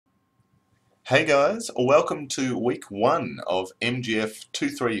Hey guys, welcome to week one of MGF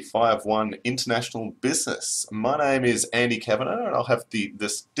 2351 International Business. My name is Andy Kavanagh and I'll have the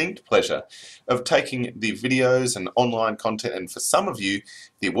distinct pleasure of taking the videos and online content, and for some of you,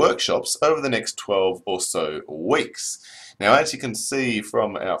 the workshops over the next 12 or so weeks. Now, as you can see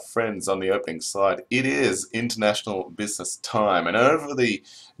from our friends on the opening slide, it is International Business time, and over the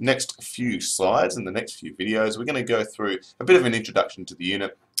next few slides and the next few videos, we're going to go through a bit of an introduction to the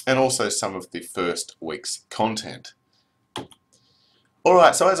unit and also some of the first week's content.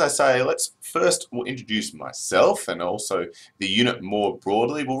 Alright, so as I say, let's first introduce myself and also the unit more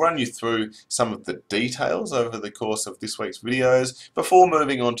broadly. We'll run you through some of the details over the course of this week's videos before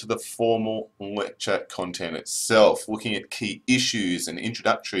moving on to the formal lecture content itself, looking at key issues and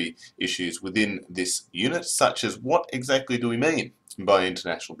introductory issues within this unit, such as what exactly do we mean by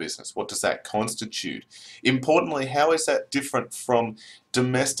international business? What does that constitute? Importantly, how is that different from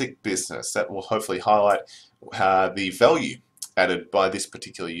domestic business? That will hopefully highlight the value added by this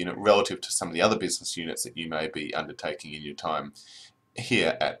particular unit relative to some of the other business units that you may be undertaking in your time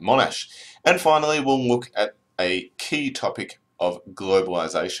here at Monash. And finally, we'll look at a key topic of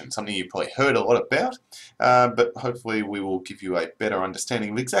globalization, something you've probably heard a lot about, but hopefully we will give you a better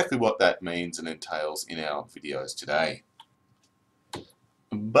understanding of exactly what that means and entails in our videos today.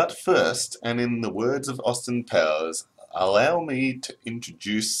 But first, and in the words of Austin Powers, allow me to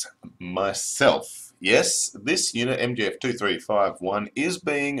introduce myself. Yes, this unit, MGF 2351, is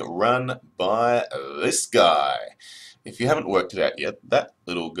being run by this guy. If you haven't worked it out yet, that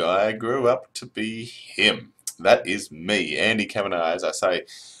little guy grew up to be him. That is me, Andy Kavanagh, as I say.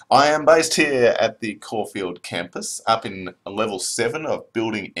 I am based here at the Caulfield campus, up in level 7 of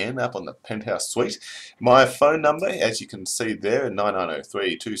Building N, up on the penthouse suite. My phone number, as you can see there,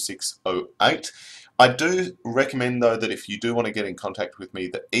 9903 2608. I do recommend, though, that if you do want to get in contact with me,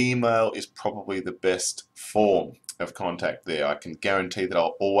 the email is probably the best form of contact there. I can guarantee that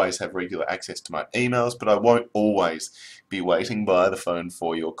I'll always have regular access to my emails, but I won't always be waiting by the phone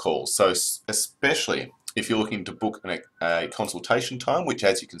for your calls. So especially if you're looking to book a consultation time, which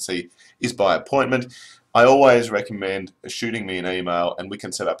as you can see is by appointment, I always recommend shooting me an email and we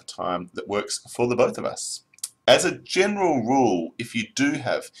can set up a time that works for the both of us. As a general rule, if you do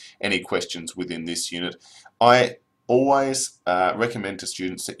have any questions within this unit, I always recommend to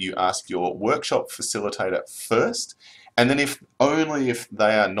students that you ask your workshop facilitator first, and then only if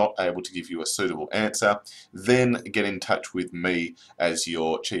they are not able to give you a suitable answer, then get in touch with me as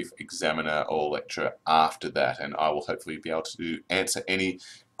your chief examiner or lecturer after that, and I will hopefully be able to answer any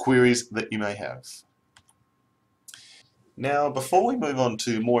queries that you may have. Now, before we move on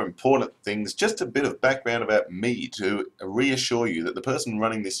to more important things, just a bit of background about me to reassure you that the person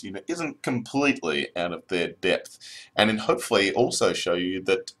running this unit isn't completely out of their depth, and hopefully also show you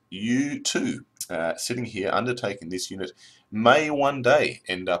that you too, sitting here undertaking this unit, may one day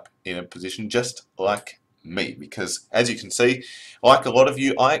end up in a position just like me, because as you can see, like a lot of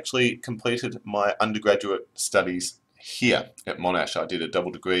you, I actually completed my undergraduate studies here at Monash. I did a double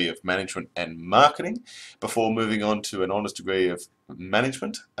degree of management and marketing before moving on to an honours degree of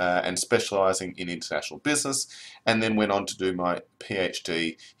management and specialising in international business, and then went on to do my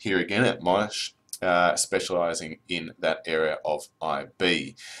PhD here again at Monash, specialising in that area of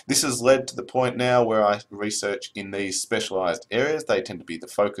IB. This has led to the point now where I research in these specialised areas. They tend to be the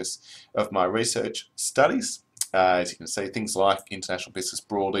focus of my research studies. As you can see, things like international business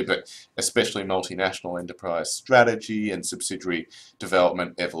broadly, but especially multinational enterprise strategy and subsidiary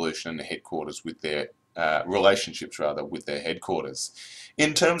development, evolution, and headquarters with their relationships rather with their headquarters.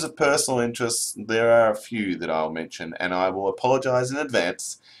 In terms of personal interests, there are a few that I'll mention, and I will apologise in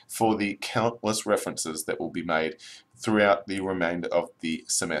advance for the countless references that will be made throughout the remainder of the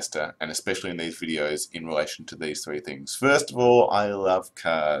semester, and especially in these videos in relation to these three things. First of all, I love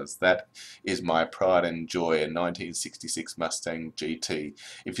cars. That is my pride and joy, a 1966 Mustang GT.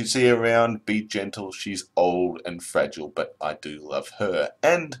 If you see her around, be gentle. She's old and fragile, but I do love her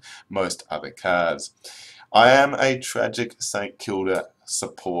and most other cars. I am a tragic St Kilda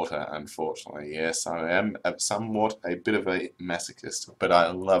supporter, unfortunately. Yes, I am somewhat a bit of a masochist, but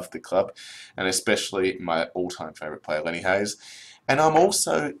I love the club, and especially my all-time favourite player, Lenny Hayes. And I'm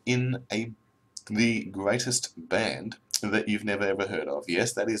also in the greatest band that you've never ever heard of.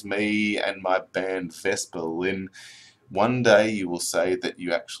 Yes, that is me and my band Vesper Lynn. One day you will say that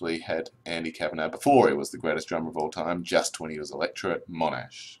you actually had Andy Kavanagh before he was the greatest drummer of all time, just when he was a lecturer at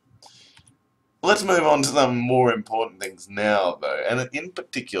Monash. Let's move on to some more important things now, though, and in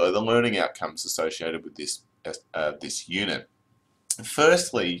particular the learning outcomes associated with this unit.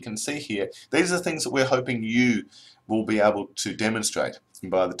 Firstly, you can see here, these are things that we're hoping you will be able to demonstrate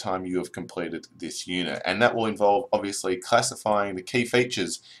by the time you have completed this unit, and that will involve obviously classifying the key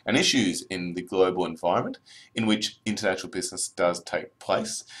features and issues in the global environment in which international business does take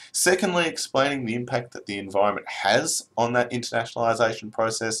place. Secondly, explaining the impact that the environment has on that internationalization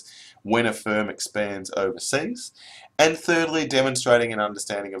process when a firm expands overseas. And thirdly, demonstrating an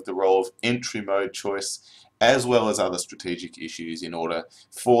understanding of the role of entry mode choice as well as other strategic issues in order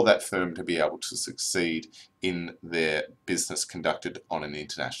for that firm to be able to succeed in their business conducted on an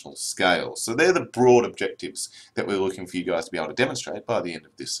international scale. So they're the broad objectives that we're looking for you guys to be able to demonstrate by the end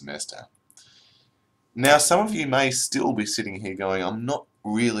of this semester. Now, some of you may still be sitting here going, I'm not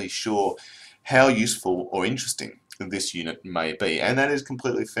really sure how useful or interesting this unit may be, and that is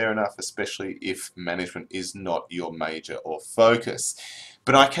completely fair enough, especially if management is not your major or focus.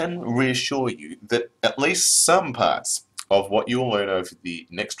 But I can reassure you that at least some parts of what you'll learn over the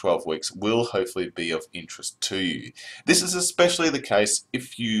next 12 weeks will hopefully be of interest to you. This is especially the case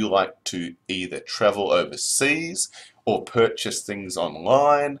if you like to either travel overseas or purchase things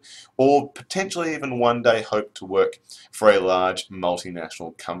online, or potentially even one day hope to work for a large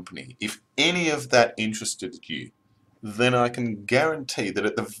multinational company. If any of that interested you, then I can guarantee that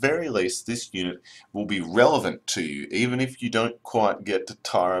at the very least this unit will be relevant to you, even if you don't quite get to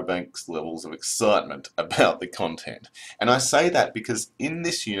Tyra Banks levels of excitement about the content. And I say that because in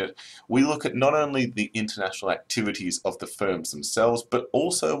this unit we look at not only the international activities of the firms themselves, but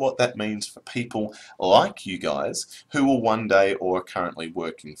also what that means for people like you guys who will one day or are currently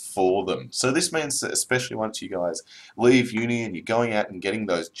working for them. So this means that especially once you guys leave uni and you're going out and getting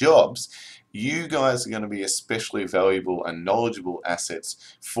those jobs, you guys are going to be especially valuable and knowledgeable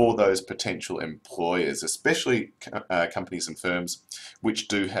assets for those potential employers, especially companies and firms which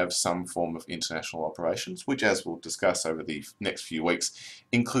do have some form of international operations, which, as we'll discuss over the next few weeks,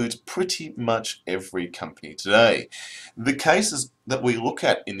 includes pretty much every company today. The cases that we look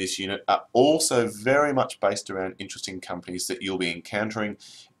at in this unit are also very much based around interesting companies that you'll be encountering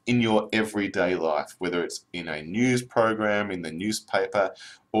in your everyday life, whether it's in a news program, in the newspaper,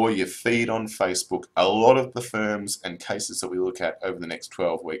 or your feed on Facebook. A lot of the firms and cases that we look at over the next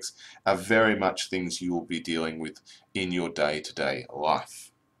 12 weeks are very much things you will be dealing with in your day-to-day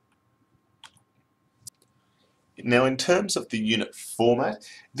life. Now, in terms of the unit format,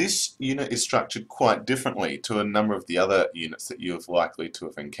 this unit is structured quite differently to a number of the other units that you have likely to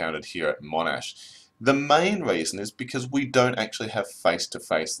have encountered here at Monash. The main reason is because we don't actually have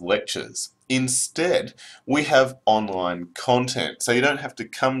face-to-face lectures. Instead, we have online content. So you don't have to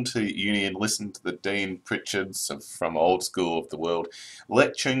come to uni and listen to the Dean Pritchards from old school of the world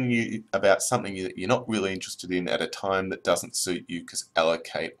lecturing you about something that you're not really interested in at a time that doesn't suit you because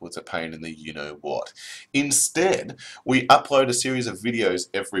Allocate was a pain in the you-know-what. Instead, we upload a series of videos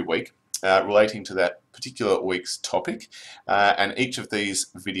every week relating to that particular week's topic, and each of these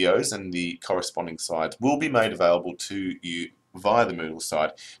videos and the corresponding slides will be made available to you via the Moodle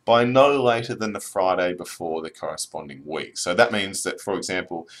site by no later than the Friday before the corresponding week. So that means that, for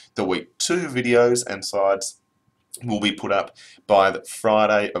example, the week 2 videos and slides will be put up by the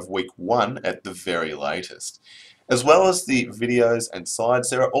Friday of week 1 at the very latest. As well as the videos and slides,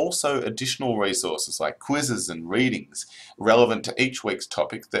 there are also additional resources like quizzes and readings relevant to each week's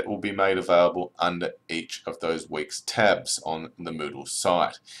topic that will be made available under each of those week's tabs on the Moodle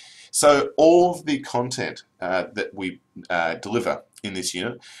site. So all of the content that we deliver in this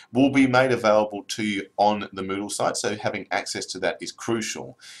unit will be made available to you on the Moodle site, so having access to that is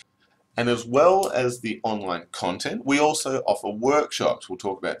crucial. And as well as the online content, we also offer workshops. We'll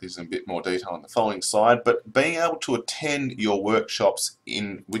talk about this in a bit more detail on the following slide, but being able to attend your workshops,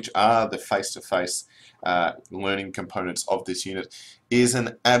 which are the face-to-face learning components of this unit, is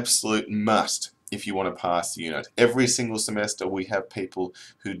an absolute must if you want to pass the unit. Every single semester we have people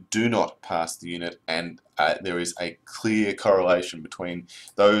who do not pass the unit, and there is a clear correlation between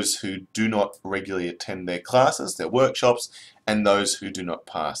those who do not regularly attend their classes, their workshops, and those who do not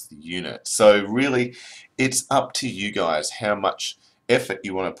pass the unit. So really, it's up to you guys how much effort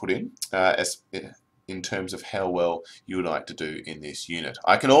you want to put in terms of how well you would like to do in this unit.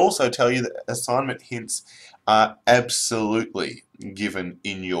 I can also tell you that assignment hints are absolutely given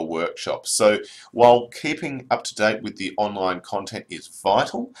in your workshop. So while keeping up to date with the online content is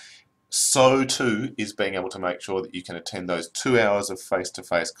vital, so too is being able to make sure that you can attend those 2 hours of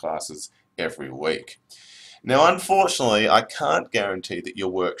face-to-face classes every week. Now, unfortunately, I can't guarantee that your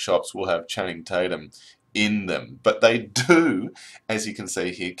workshops will have Channing Tatum in them, but they do, as you can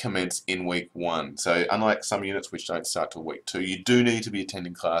see here, commence in week 1. So unlike some units which don't start till week 2, you do need to be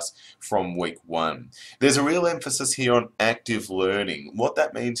attending class from week 1. There's a real emphasis here on active learning. What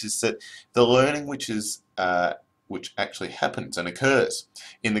that means is that the learning which is which actually happens and occurs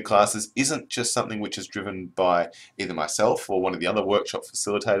in the classes isn't just something which is driven by either myself or one of the other workshop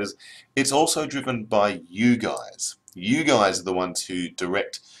facilitators. It's also driven by you guys. You guys are the ones who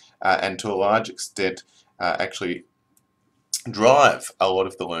direct and to a large extent actually drive a lot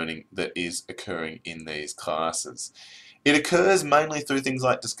of the learning that is occurring in these classes. It occurs mainly through things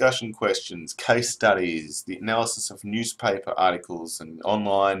like discussion questions, case studies, the analysis of newspaper articles and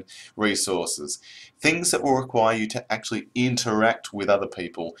online resources, things that will require you to actually interact with other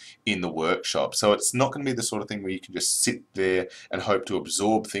people in the workshop. So it's not going to be the sort of thing where you can just sit there and hope to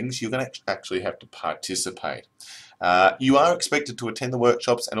absorb things. You're going to actually have to participate. You are expected to attend the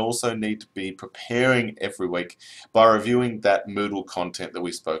workshops and also need to be preparing every week by reviewing that Moodle content that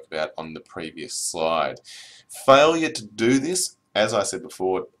we spoke about on the previous slide. Failure to do this, as I said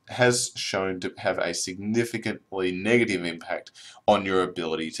before, has shown to have a significantly negative impact on your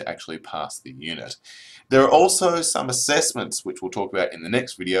ability to actually pass the unit. There are also some assessments, which we'll talk about in the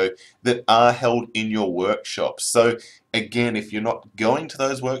next video, that are held in your workshops. So again, if you're not going to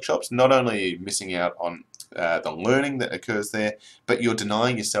those workshops, not only are you missing out on the learning that occurs there, but you're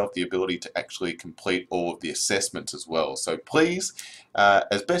denying yourself the ability to actually complete all of the assessments as well. So please,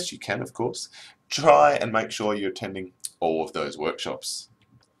 as best you can of course, try and make sure you're attending all of those workshops.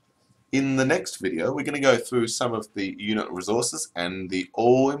 In the next video, we're going to go through some of the unit resources and the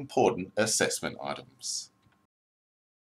all-important assessment items.